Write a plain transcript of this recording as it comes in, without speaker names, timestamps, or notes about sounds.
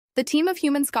The team of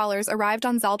human scholars arrived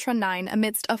on Zaltron 9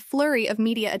 amidst a flurry of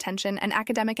media attention and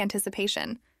academic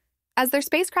anticipation. As their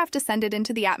spacecraft descended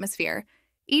into the atmosphere,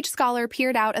 each scholar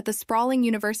peered out at the sprawling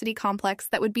university complex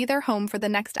that would be their home for the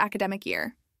next academic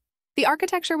year. The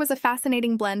architecture was a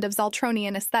fascinating blend of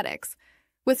Zaltronian aesthetics,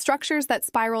 with structures that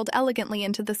spiraled elegantly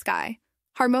into the sky,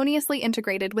 harmoniously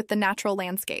integrated with the natural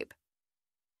landscape.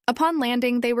 Upon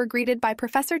landing, they were greeted by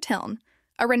Professor Tiln,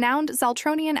 a renowned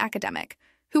Zaltronian academic,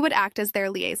 who would act as their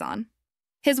liaison.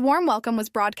 His warm welcome was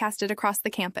broadcasted across the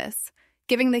campus,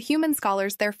 giving the human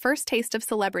scholars their first taste of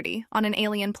celebrity on an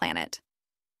alien planet.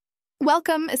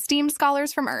 "Welcome, esteemed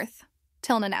scholars from Earth,"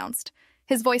 Tiln announced,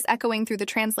 his voice echoing through the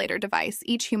translator device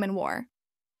each human wore.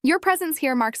 "Your presence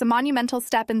here marks a monumental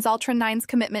step in Zaltron 9's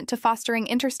commitment to fostering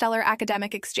interstellar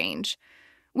academic exchange.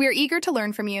 We are eager to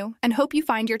learn from you and hope you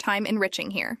find your time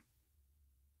enriching here."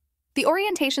 The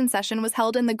orientation session was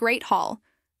held in the Great Hall,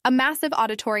 a massive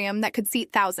auditorium that could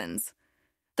seat thousands.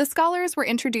 The scholars were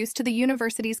introduced to the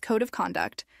university's code of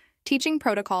conduct, teaching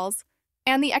protocols,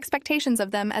 and the expectations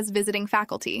of them as visiting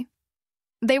faculty.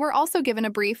 They were also given a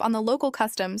brief on the local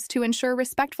customs to ensure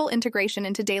respectful integration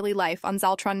into daily life on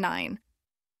Zaltron 9.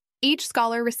 Each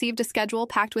scholar received a schedule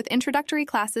packed with introductory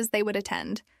classes they would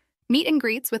attend, meet and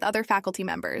greets with other faculty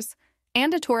members,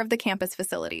 and a tour of the campus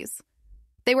facilities.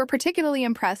 They were particularly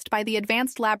impressed by the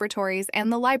advanced laboratories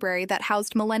and the library that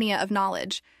housed millennia of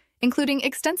knowledge, including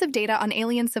extensive data on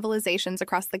alien civilizations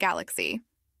across the galaxy.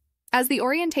 As the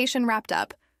orientation wrapped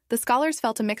up, the scholars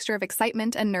felt a mixture of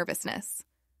excitement and nervousness.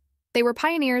 They were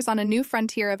pioneers on a new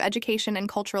frontier of education and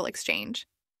cultural exchange.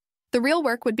 The real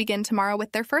work would begin tomorrow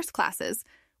with their first classes,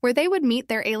 where they would meet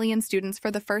their alien students for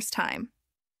the first time.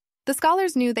 The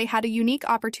scholars knew they had a unique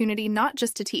opportunity not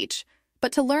just to teach,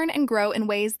 but to learn and grow in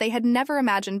ways they had never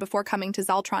imagined before coming to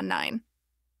Zaltron 9.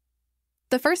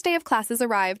 The first day of classes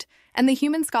arrived, and the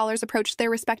human scholars approached their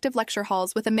respective lecture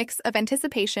halls with a mix of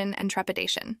anticipation and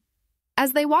trepidation.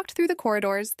 As they walked through the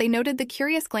corridors, they noted the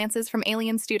curious glances from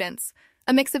alien students,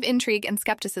 a mix of intrigue and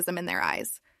skepticism in their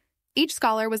eyes. Each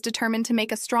scholar was determined to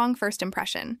make a strong first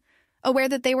impression, aware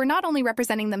that they were not only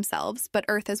representing themselves, but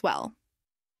Earth as well.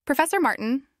 Professor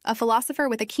Martin, a philosopher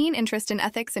with a keen interest in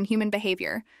ethics and human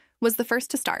behavior, was the first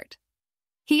to start.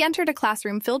 He entered a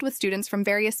classroom filled with students from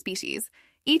various species,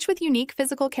 each with unique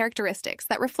physical characteristics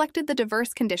that reflected the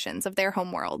diverse conditions of their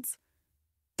homeworlds.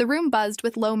 The room buzzed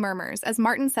with low murmurs as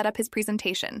Martin set up his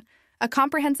presentation, a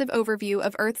comprehensive overview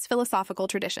of Earth's philosophical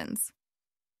traditions.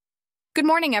 "Good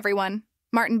morning, everyone,"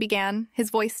 Martin began,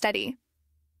 his voice steady.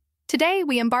 "Today,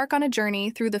 we embark on a journey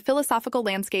through the philosophical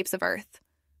landscapes of Earth.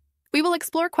 We will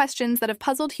explore questions that have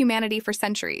puzzled humanity for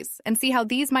centuries and see how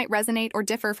these might resonate or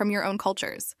differ from your own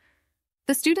cultures."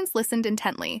 The students listened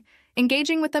intently,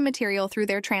 engaging with the material through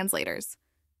their translators.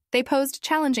 They posed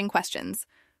challenging questions,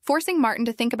 forcing Martin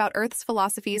to think about Earth's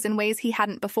philosophies in ways he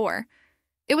hadn't before.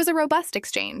 It was a robust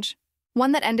exchange,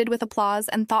 one that ended with applause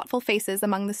and thoughtful faces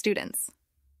among the students.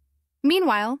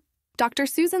 Meanwhile, Dr.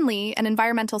 Susan Lee, an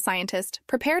environmental scientist,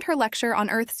 prepared her lecture on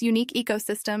Earth's unique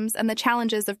ecosystems and the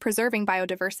challenges of preserving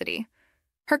biodiversity.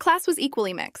 Her class was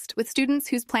equally mixed, with students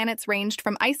whose planets ranged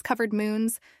from ice-covered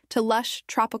moons to lush,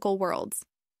 tropical worlds.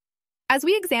 "As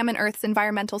we examine Earth's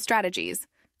environmental strategies,"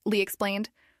 Lee explained,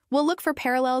 "we'll look for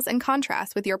parallels and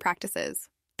contrasts with your practices.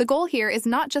 The goal here is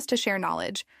not just to share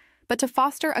knowledge, but to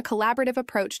foster a collaborative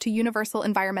approach to universal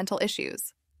environmental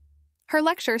issues." Her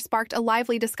lecture sparked a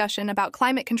lively discussion about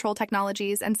climate control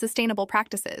technologies and sustainable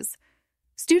practices.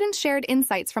 Students shared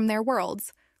insights from their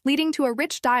worlds, leading to a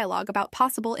rich dialogue about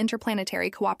possible interplanetary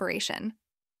cooperation.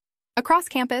 Across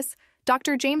campus,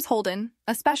 Dr. James Holden,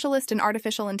 a specialist in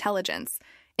artificial intelligence,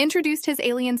 introduced his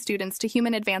alien students to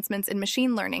human advancements in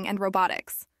machine learning and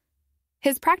robotics.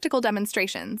 His practical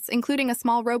demonstrations, including a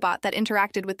small robot that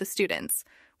interacted with the students,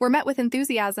 were met with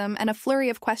enthusiasm and a flurry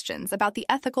of questions about the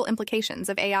ethical implications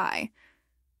of AI.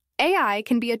 "AI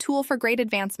can be a tool for great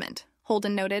advancement,"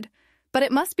 Holden noted, "but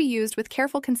it must be used with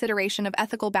careful consideration of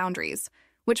ethical boundaries,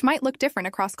 which might look different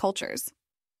across cultures."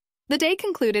 The day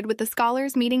concluded with the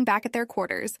scholars meeting back at their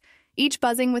quarters, each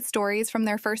buzzing with stories from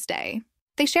their first day.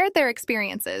 They shared their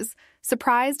experiences,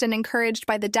 surprised and encouraged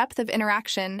by the depth of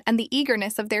interaction and the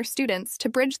eagerness of their students to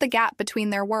bridge the gap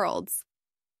between their worlds.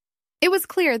 It was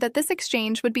clear that this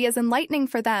exchange would be as enlightening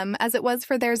for them as it was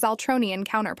for their Zaltronian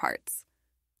counterparts.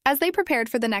 As they prepared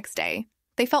for the next day,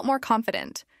 they felt more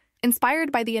confident,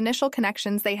 inspired by the initial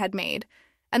connections they had made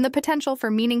and the potential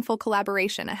for meaningful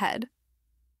collaboration ahead.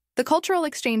 The cultural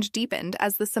exchange deepened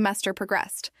as the semester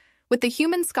progressed, with the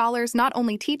human scholars not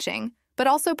only teaching, but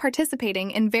also participating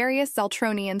in various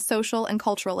Zaltronian social and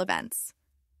cultural events.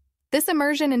 This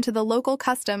immersion into the local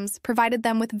customs provided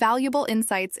them with valuable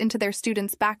insights into their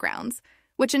students' backgrounds,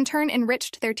 which in turn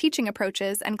enriched their teaching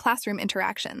approaches and classroom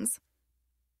interactions.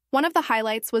 One of the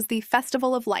highlights was the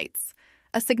Festival of Lights,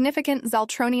 a significant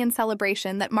Zaltronian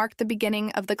celebration that marked the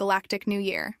beginning of the Galactic New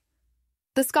Year.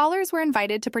 The scholars were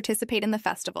invited to participate in the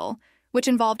festival, which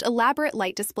involved elaborate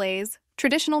light displays,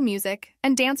 traditional music,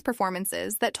 and dance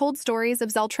performances that told stories of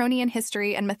Zaltronian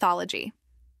history and mythology.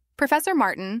 Professor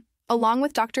Martin, along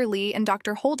with Dr. Lee and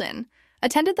Dr. Holden,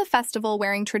 attended the festival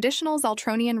wearing traditional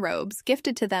Zaltronian robes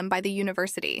gifted to them by the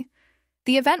university.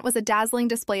 The event was a dazzling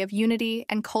display of unity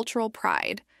and cultural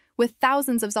pride, with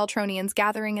thousands of Zaltronians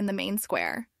gathering in the main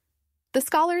square. The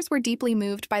scholars were deeply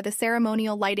moved by the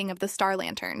ceremonial lighting of the star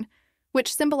lantern,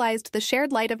 which symbolized the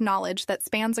shared light of knowledge that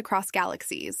spans across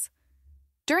galaxies.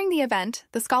 During the event,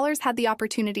 the scholars had the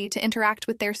opportunity to interact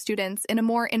with their students in a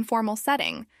more informal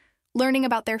setting, learning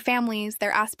about their families,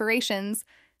 their aspirations,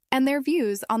 and their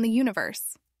views on the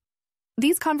universe.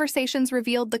 These conversations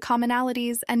revealed the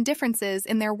commonalities and differences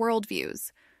in their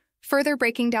worldviews, further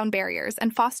breaking down barriers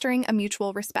and fostering a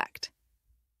mutual respect.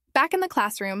 Back in the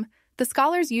classroom, the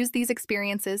scholars used these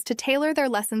experiences to tailor their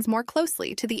lessons more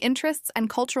closely to the interests and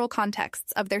cultural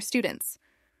contexts of their students.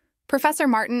 Professor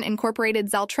Martin incorporated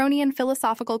Zaltronian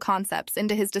philosophical concepts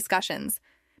into his discussions,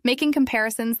 making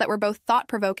comparisons that were both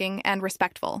thought-provoking and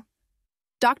respectful.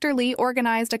 Dr. Lee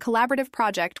organized a collaborative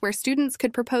project where students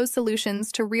could propose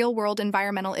solutions to real-world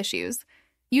environmental issues,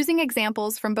 using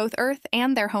examples from both Earth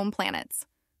and their home planets.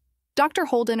 Dr.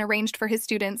 Holden arranged for his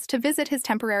students to visit his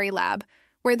temporary lab,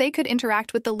 where they could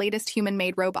interact with the latest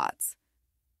human-made robots.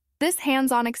 This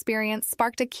hands-on experience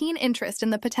sparked a keen interest in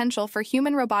the potential for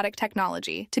human robotic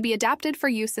technology to be adapted for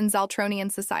use in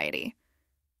Zaltronian society.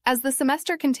 As the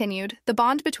semester continued, the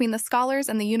bond between the scholars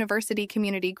and the university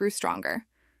community grew stronger.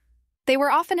 They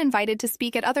were often invited to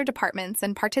speak at other departments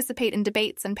and participate in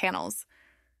debates and panels.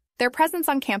 Their presence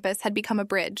on campus had become a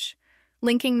bridge,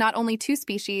 linking not only two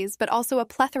species but also a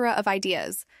plethora of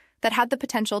ideas that had the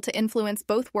potential to influence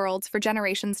both worlds for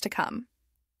generations to come.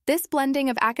 This blending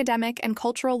of academic and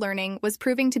cultural learning was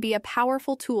proving to be a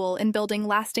powerful tool in building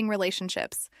lasting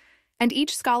relationships, and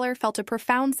each scholar felt a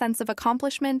profound sense of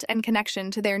accomplishment and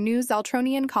connection to their new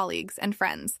Zaltronian colleagues and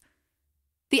friends.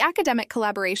 The academic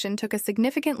collaboration took a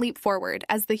significant leap forward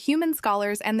as the human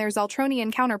scholars and their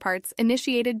Zaltronian counterparts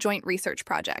initiated joint research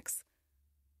projects.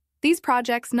 These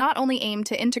projects not only aimed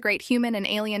to integrate human and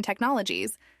alien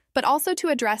technologies, but also to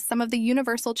address some of the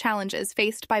universal challenges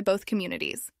faced by both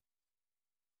communities.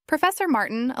 Professor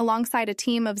Martin, alongside a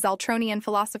team of Zaltronian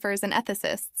philosophers and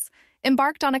ethicists,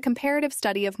 embarked on a comparative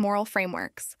study of moral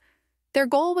frameworks. Their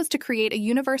goal was to create a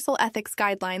universal ethics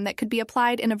guideline that could be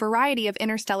applied in a variety of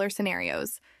interstellar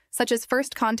scenarios, such as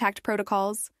first contact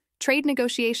protocols, trade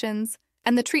negotiations,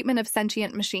 and the treatment of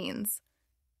sentient machines.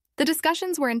 The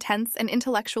discussions were intense and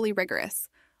intellectually rigorous,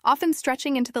 often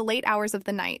stretching into the late hours of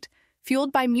the night,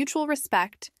 fueled by mutual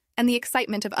respect and the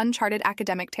excitement of uncharted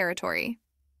academic territory.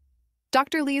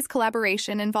 Dr. Lee's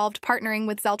collaboration involved partnering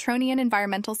with Zaltronian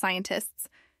environmental scientists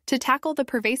to tackle the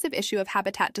pervasive issue of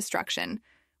habitat destruction,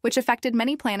 which affected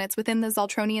many planets within the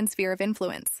Zaltronian sphere of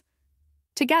influence.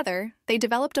 Together, they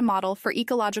developed a model for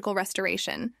ecological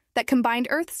restoration that combined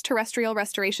Earth's terrestrial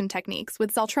restoration techniques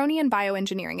with Zaltronian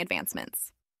bioengineering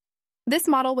advancements. This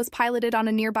model was piloted on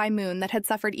a nearby moon that had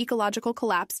suffered ecological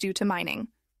collapse due to mining.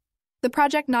 The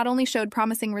project not only showed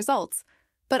promising results,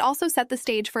 but also set the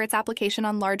stage for its application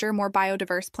on larger, more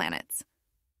biodiverse planets.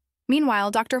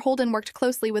 Meanwhile, Dr. Holden worked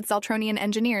closely with Zaltronian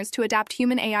engineers to adapt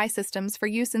human AI systems for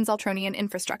use in Zaltronian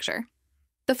infrastructure.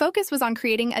 The focus was on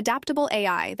creating adaptable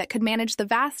AI that could manage the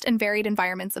vast and varied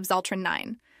environments of Zaltron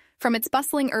 9, from its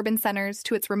bustling urban centers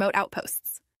to its remote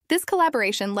outposts. This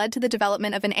collaboration led to the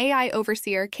development of an AI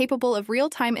overseer capable of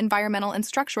real-time environmental and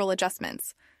structural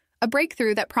adjustments, a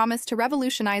breakthrough that promised to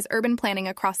revolutionize urban planning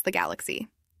across the galaxy.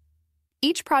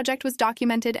 Each project was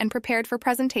documented and prepared for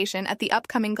presentation at the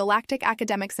upcoming Galactic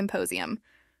Academic Symposium,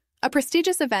 a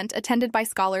prestigious event attended by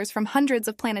scholars from hundreds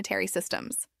of planetary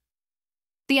systems.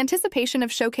 The anticipation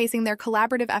of showcasing their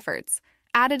collaborative efforts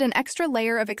added an extra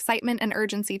layer of excitement and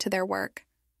urgency to their work.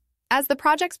 As the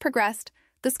projects progressed,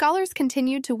 the scholars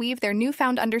continued to weave their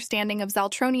newfound understanding of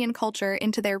Zaltronian culture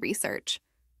into their research.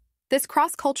 This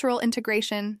cross-cultural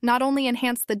integration not only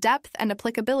enhanced the depth and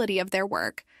applicability of their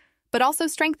work, but also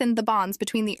strengthened the bonds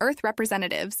between the Earth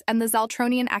representatives and the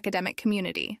Zaltronian academic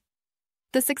community.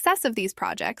 The success of these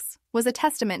projects was a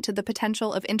testament to the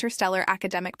potential of interstellar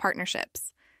academic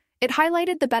partnerships. It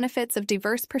highlighted the benefits of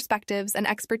diverse perspectives and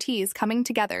expertise coming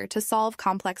together to solve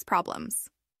complex problems.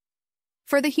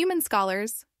 For the human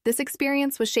scholars, this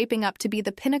experience was shaping up to be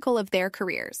the pinnacle of their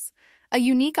careers, a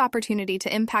unique opportunity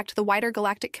to impact the wider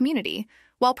galactic community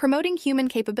while promoting human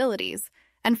capabilities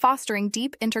and fostering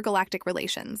deep intergalactic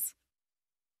relations.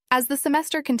 As the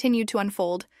semester continued to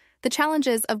unfold, the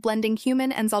challenges of blending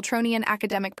human and Zaltronian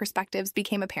academic perspectives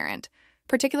became apparent,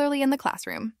 particularly in the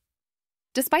classroom.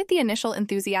 Despite the initial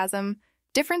enthusiasm,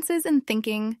 differences in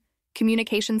thinking,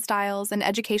 communication styles, and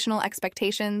educational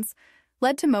expectations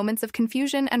led to moments of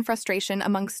confusion and frustration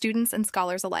among students and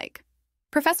scholars alike.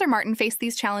 Professor Martin faced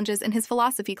these challenges in his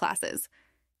philosophy classes.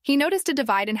 He noticed a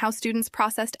divide in how students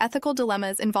processed ethical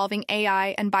dilemmas involving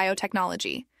AI and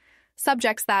biotechnology,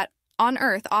 subjects that, on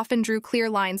Earth, often drew clear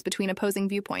lines between opposing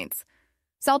viewpoints.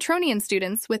 Zaltronian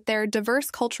students, with their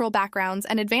diverse cultural backgrounds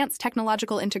and advanced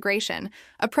technological integration,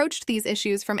 approached these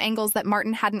issues from angles that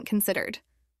Martin hadn't considered.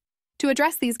 To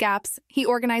address these gaps, he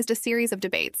organized a series of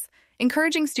debates,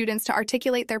 encouraging students to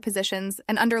articulate their positions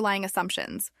and underlying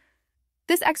assumptions.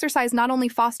 This exercise not only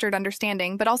fostered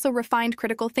understanding but also refined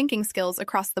critical thinking skills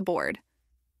across the board.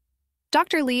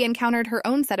 Dr. Lee encountered her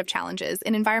own set of challenges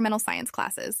in environmental science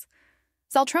classes.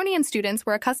 Zaltronian students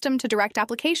were accustomed to direct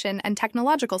application and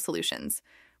technological solutions,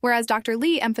 whereas Dr.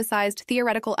 Lee emphasized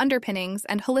theoretical underpinnings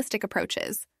and holistic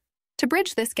approaches. To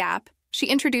bridge this gap, she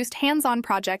introduced hands-on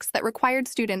projects that required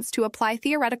students to apply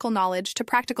theoretical knowledge to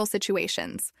practical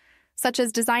situations, such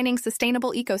as designing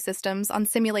sustainable ecosystems on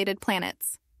simulated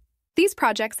planets. These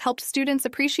projects helped students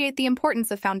appreciate the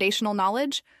importance of foundational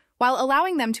knowledge while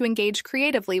allowing them to engage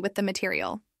creatively with the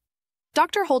material.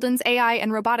 Dr. Holden's AI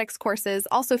and robotics courses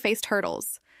also faced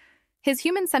hurdles. His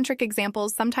human-centric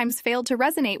examples sometimes failed to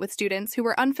resonate with students who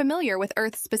were unfamiliar with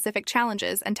Earth-specific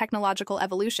challenges and technological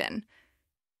evolution.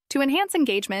 To enhance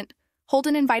engagement,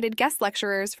 Holden invited guest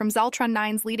lecturers from Zaltron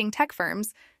 9's leading tech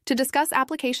firms to discuss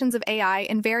applications of AI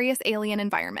in various alien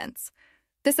environments.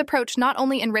 This approach not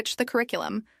only enriched the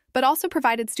curriculum, but also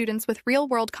provided students with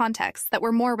real-world contexts that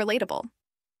were more relatable.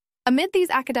 Amid these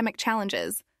academic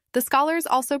challenges, the scholars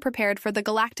also prepared for the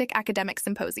Galactic Academic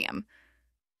Symposium.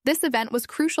 This event was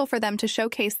crucial for them to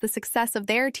showcase the success of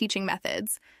their teaching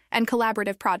methods and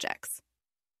collaborative projects.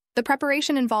 The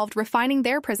preparation involved refining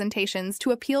their presentations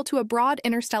to appeal to a broad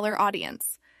interstellar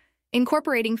audience,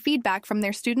 incorporating feedback from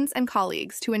their students and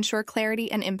colleagues to ensure clarity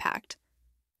and impact.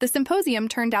 The symposium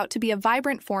turned out to be a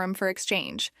vibrant forum for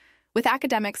exchange, with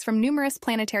academics from numerous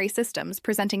planetary systems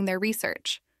presenting their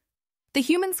research. The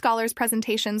human scholars'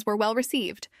 presentations were well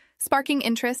received, sparking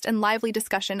interest and lively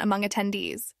discussion among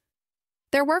attendees.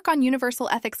 Their work on universal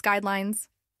ethics guidelines,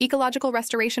 ecological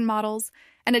restoration models,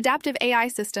 and adaptive AI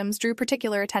systems drew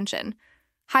particular attention,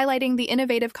 highlighting the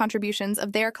innovative contributions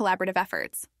of their collaborative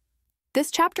efforts.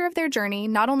 This chapter of their journey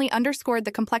not only underscored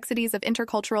the complexities of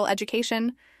intercultural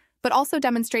education, but also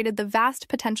demonstrated the vast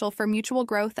potential for mutual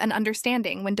growth and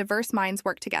understanding when diverse minds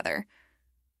work together.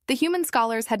 The human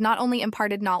scholars had not only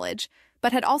imparted knowledge,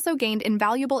 but had also gained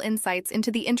invaluable insights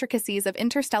into the intricacies of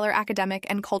interstellar academic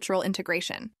and cultural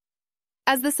integration.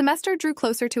 As the semester drew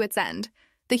closer to its end,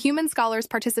 the human scholars'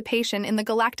 participation in the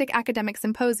Galactic Academic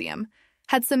Symposium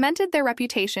had cemented their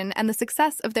reputation and the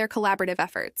success of their collaborative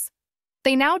efforts.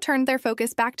 They now turned their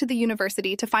focus back to the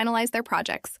university to finalize their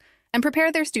projects and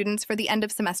prepare their students for the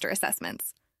end-of-semester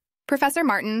assessments. Professor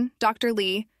Martin, Dr.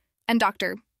 Lee, and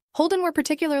Dr. Holden were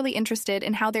particularly interested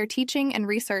in how their teaching and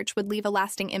research would leave a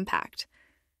lasting impact.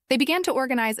 They began to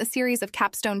organize a series of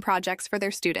capstone projects for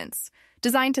their students,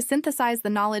 designed to synthesize the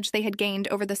knowledge they had gained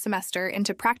over the semester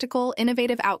into practical,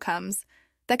 innovative outcomes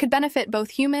that could benefit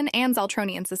both human and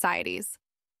Zaltronian societies.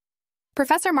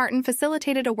 Professor Martin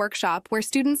facilitated a workshop where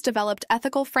students developed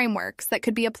ethical frameworks that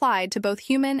could be applied to both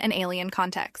human and alien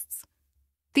contexts.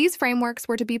 These frameworks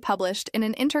were to be published in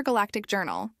an intergalactic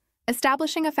journal,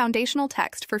 establishing a foundational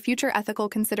text for future ethical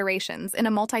considerations in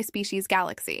a multi-species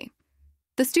galaxy.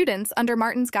 The students, under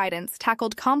Martin's guidance,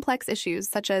 tackled complex issues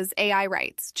such as AI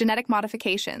rights, genetic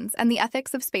modifications, and the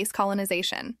ethics of space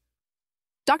colonization.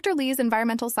 Dr. Lee's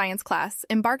environmental science class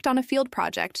embarked on a field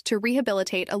project to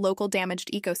rehabilitate a local damaged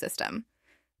ecosystem.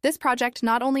 This project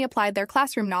not only applied their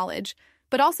classroom knowledge,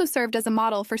 but also served as a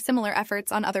model for similar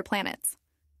efforts on other planets.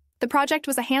 The project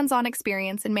was a hands-on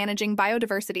experience in managing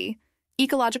biodiversity,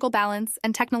 ecological balance,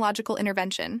 and technological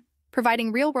intervention,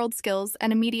 providing real-world skills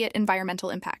and immediate environmental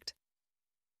impact.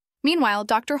 Meanwhile,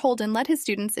 Dr. Holden led his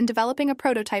students in developing a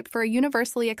prototype for a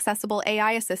universally accessible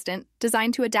AI assistant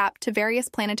designed to adapt to various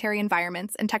planetary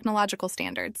environments and technological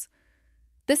standards.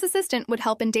 This assistant would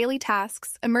help in daily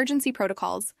tasks, emergency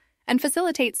protocols, and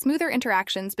facilitate smoother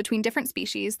interactions between different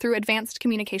species through advanced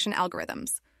communication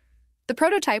algorithms. The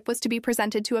prototype was to be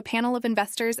presented to a panel of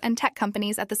investors and tech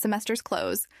companies at the semester's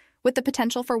close, with the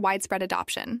potential for widespread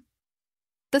adoption.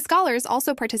 The scholars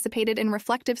also participated in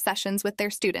reflective sessions with their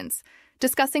students,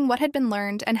 discussing what had been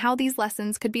learned and how these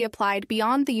lessons could be applied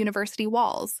beyond the university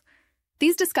walls.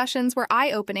 These discussions were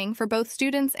eye-opening for both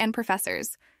students and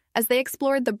professors, as they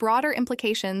explored the broader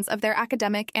implications of their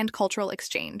academic and cultural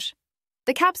exchange.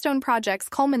 The capstone projects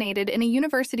culminated in a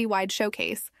university-wide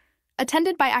showcase,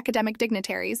 attended by academic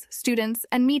dignitaries, students,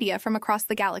 and media from across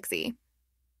the galaxy.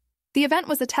 The event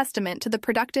was a testament to the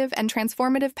productive and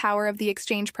transformative power of the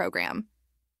exchange program.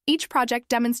 Each project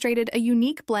demonstrated a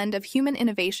unique blend of human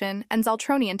innovation and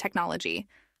Zaltronian technology,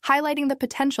 highlighting the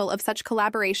potential of such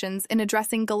collaborations in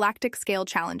addressing galactic-scale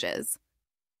challenges.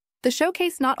 The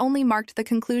showcase not only marked the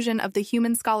conclusion of the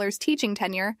human scholars' teaching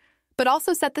tenure, but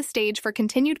also set the stage for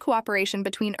continued cooperation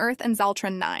between Earth and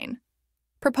Zaltron 9.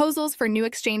 Proposals for new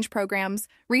exchange programs,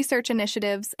 research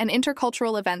initiatives, and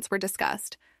intercultural events were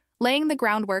discussed, laying the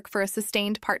groundwork for a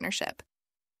sustained partnership.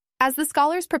 As the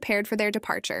scholars prepared for their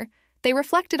departure, they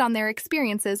reflected on their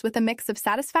experiences with a mix of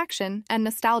satisfaction and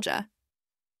nostalgia.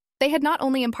 They had not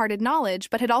only imparted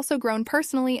knowledge, but had also grown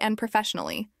personally and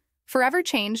professionally, forever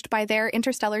changed by their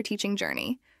interstellar teaching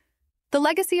journey. The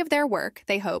legacy of their work,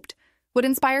 they hoped, would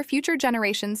inspire future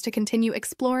generations to continue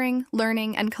exploring,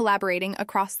 learning, and collaborating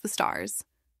across the stars.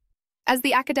 As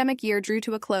the academic year drew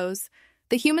to a close,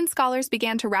 the human scholars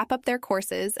began to wrap up their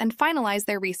courses and finalize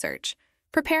their research,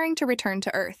 preparing to return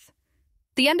to Earth.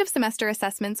 The end-of-semester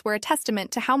assessments were a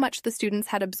testament to how much the students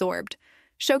had absorbed,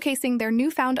 showcasing their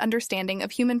newfound understanding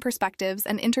of human perspectives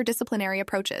and interdisciplinary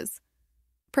approaches.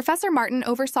 Professor Martin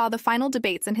oversaw the final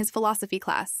debates in his philosophy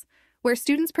class, where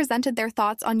students presented their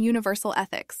thoughts on universal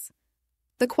ethics.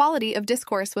 The quality of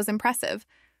discourse was impressive,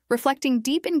 reflecting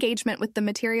deep engagement with the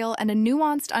material and a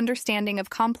nuanced understanding of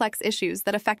complex issues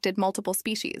that affected multiple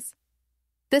species.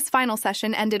 This final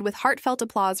session ended with heartfelt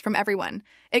applause from everyone,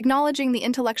 acknowledging the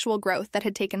intellectual growth that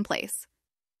had taken place.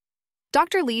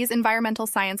 Dr. Lee's environmental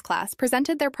science class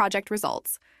presented their project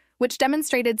results, which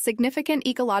demonstrated significant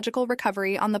ecological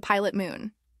recovery on the pilot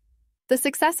moon. The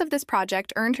success of this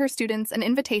project earned her students an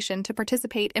invitation to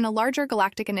participate in a larger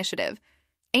galactic initiative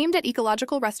aimed at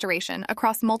ecological restoration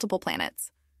across multiple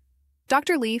planets.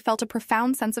 Dr. Lee felt a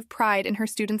profound sense of pride in her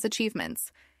students'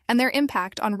 achievements and their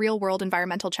impact on real-world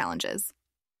environmental challenges.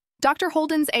 Dr.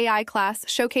 Holden's AI class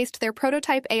showcased their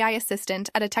prototype AI assistant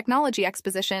at a technology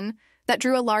exposition that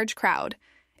drew a large crowd,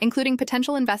 including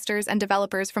potential investors and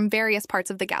developers from various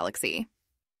parts of the galaxy.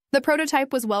 The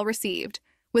prototype was well received,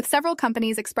 with several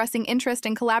companies expressing interest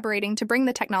in collaborating to bring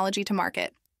the technology to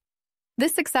market.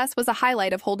 This success was a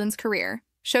highlight of Holden's career,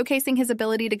 showcasing his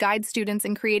ability to guide students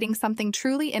in creating something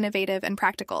truly innovative and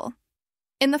practical.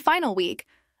 In the final week,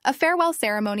 a farewell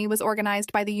ceremony was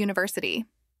organized by the university.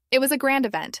 It was a grand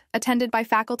event, attended by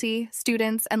faculty,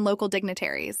 students, and local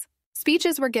dignitaries.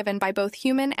 Speeches were given by both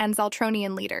human and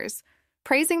Zaltronian leaders,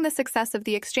 praising the success of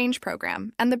the exchange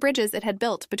program and the bridges it had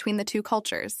built between the two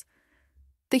cultures.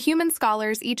 The human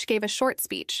scholars each gave a short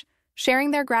speech,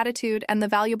 sharing their gratitude and the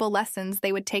valuable lessons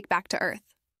they would take back to Earth.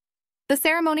 The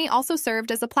ceremony also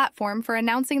served as a platform for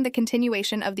announcing the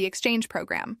continuation of the exchange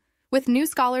program, with new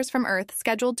scholars from Earth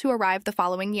scheduled to arrive the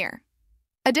following year.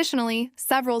 Additionally,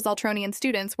 several Zaltronian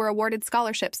students were awarded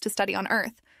scholarships to study on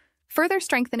Earth, further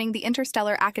strengthening the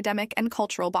interstellar academic and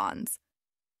cultural bonds.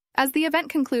 As the event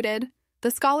concluded,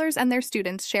 the scholars and their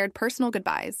students shared personal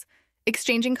goodbyes,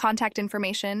 exchanging contact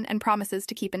information and promises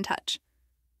to keep in touch.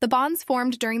 The bonds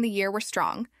formed during the year were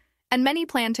strong, and many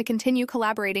planned to continue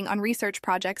collaborating on research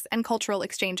projects and cultural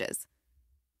exchanges.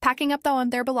 Packing up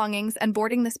their belongings and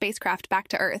boarding the spacecraft back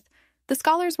to Earth, the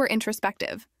scholars were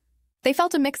introspective. They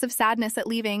felt a mix of sadness at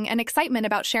leaving and excitement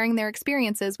about sharing their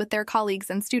experiences with their colleagues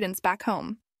and students back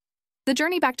home. The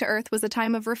journey back to Earth was a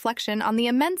time of reflection on the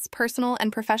immense personal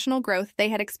and professional growth they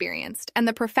had experienced and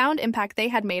the profound impact they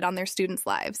had made on their students'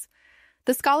 lives.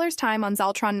 The scholars' time on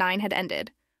Zaltron 9 had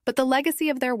ended, but the legacy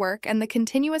of their work and the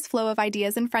continuous flow of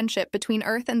ideas and friendship between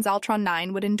Earth and Zaltron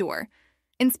 9 would endure,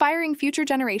 inspiring future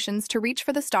generations to reach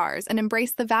for the stars and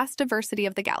embrace the vast diversity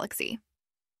of the galaxy.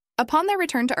 Upon their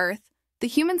return to Earth, the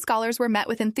human scholars were met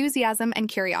with enthusiasm and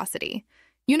curiosity.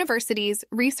 Universities,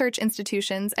 research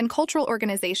institutions, and cultural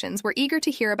organizations were eager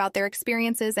to hear about their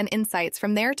experiences and insights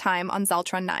from their time on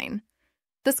Zaltron 9.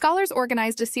 The scholars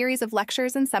organized a series of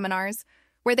lectures and seminars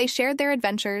where they shared their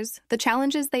adventures, the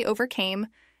challenges they overcame,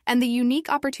 and the unique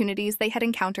opportunities they had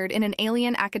encountered in an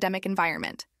alien academic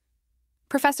environment.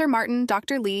 Professor Martin,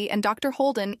 Dr. Lee, and Dr.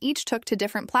 Holden each took to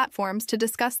different platforms to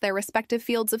discuss their respective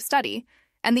fields of study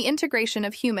and the integration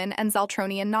of human and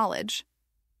Zaltronian knowledge.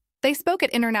 They spoke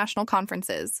at international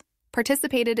conferences,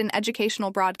 participated in educational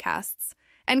broadcasts,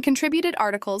 and contributed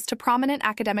articles to prominent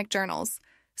academic journals,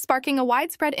 sparking a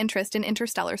widespread interest in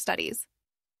interstellar studies.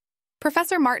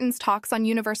 Professor Martin's talks on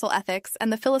universal ethics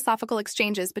and the philosophical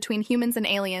exchanges between humans and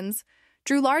aliens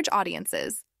drew large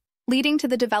audiences, leading to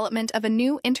the development of a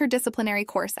new interdisciplinary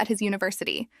course at his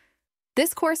university.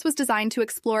 This course was designed to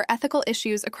explore ethical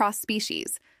issues across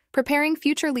species, preparing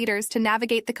future leaders to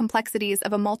navigate the complexities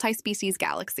of a multi-species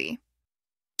galaxy.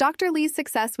 Dr. Lee's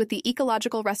success with the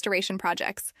ecological restoration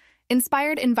projects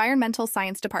inspired environmental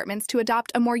science departments to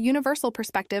adopt a more universal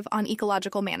perspective on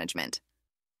ecological management.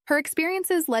 Her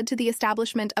experiences led to the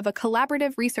establishment of a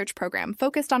collaborative research program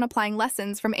focused on applying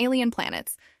lessons from alien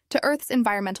planets to Earth's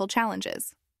environmental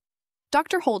challenges.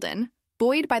 Dr. Holden,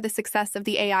 buoyed by the success of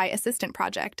the AI Assistant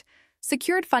Project,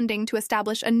 secured funding to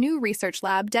establish a new research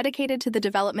lab dedicated to the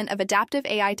development of adaptive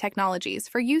AI technologies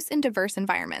for use in diverse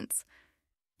environments.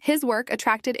 His work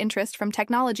attracted interest from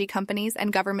technology companies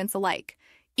and governments alike,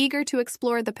 eager to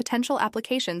explore the potential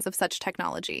applications of such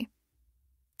technology.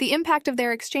 The impact of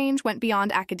their exchange went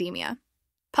beyond academia.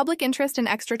 Public interest in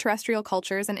extraterrestrial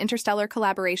cultures and interstellar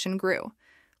collaboration grew,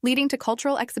 leading to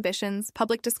cultural exhibitions,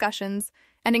 public discussions,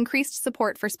 and increased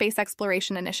support for space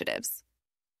exploration initiatives.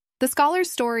 The scholars'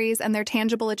 stories and their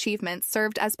tangible achievements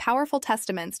served as powerful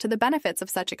testaments to the benefits of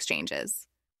such exchanges.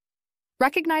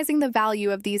 Recognizing the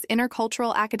value of these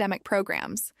intercultural academic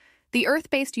programs, the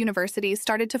Earth-based universities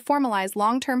started to formalize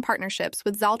long-term partnerships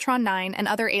with Zaltron 9 and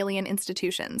other alien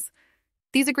institutions.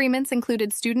 These agreements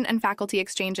included student and faculty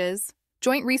exchanges,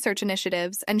 joint research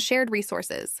initiatives, and shared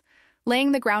resources,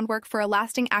 laying the groundwork for a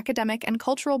lasting academic and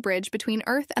cultural bridge between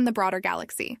Earth and the broader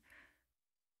galaxy.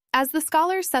 As the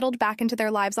scholars settled back into their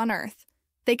lives on Earth,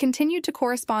 they continued to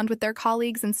correspond with their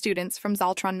colleagues and students from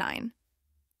Zaltron 9.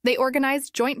 They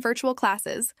organized joint virtual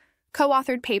classes,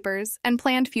 co-authored papers, and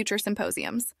planned future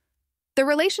symposiums. The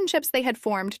relationships they had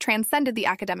formed transcended the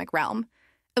academic realm,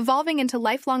 evolving into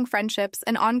lifelong friendships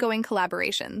and ongoing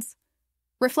collaborations.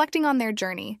 Reflecting on their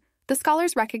journey, the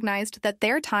scholars recognized that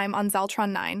their time on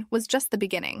Zaltron 9 was just the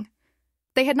beginning.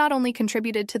 They had not only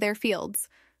contributed to their fields,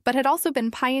 but had also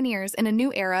been pioneers in a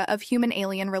new era of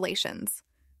human-alien relations.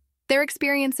 Their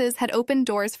experiences had opened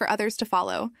doors for others to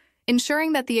follow,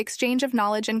 ensuring that the exchange of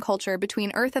knowledge and culture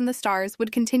between Earth and the stars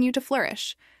would continue to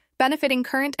flourish, benefiting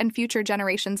current and future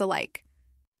generations alike.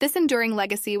 This enduring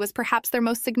legacy was perhaps their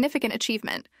most significant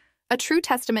achievement, a true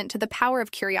testament to the power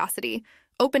of curiosity,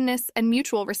 openness, and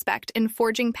mutual respect in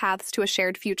forging paths to a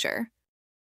shared future.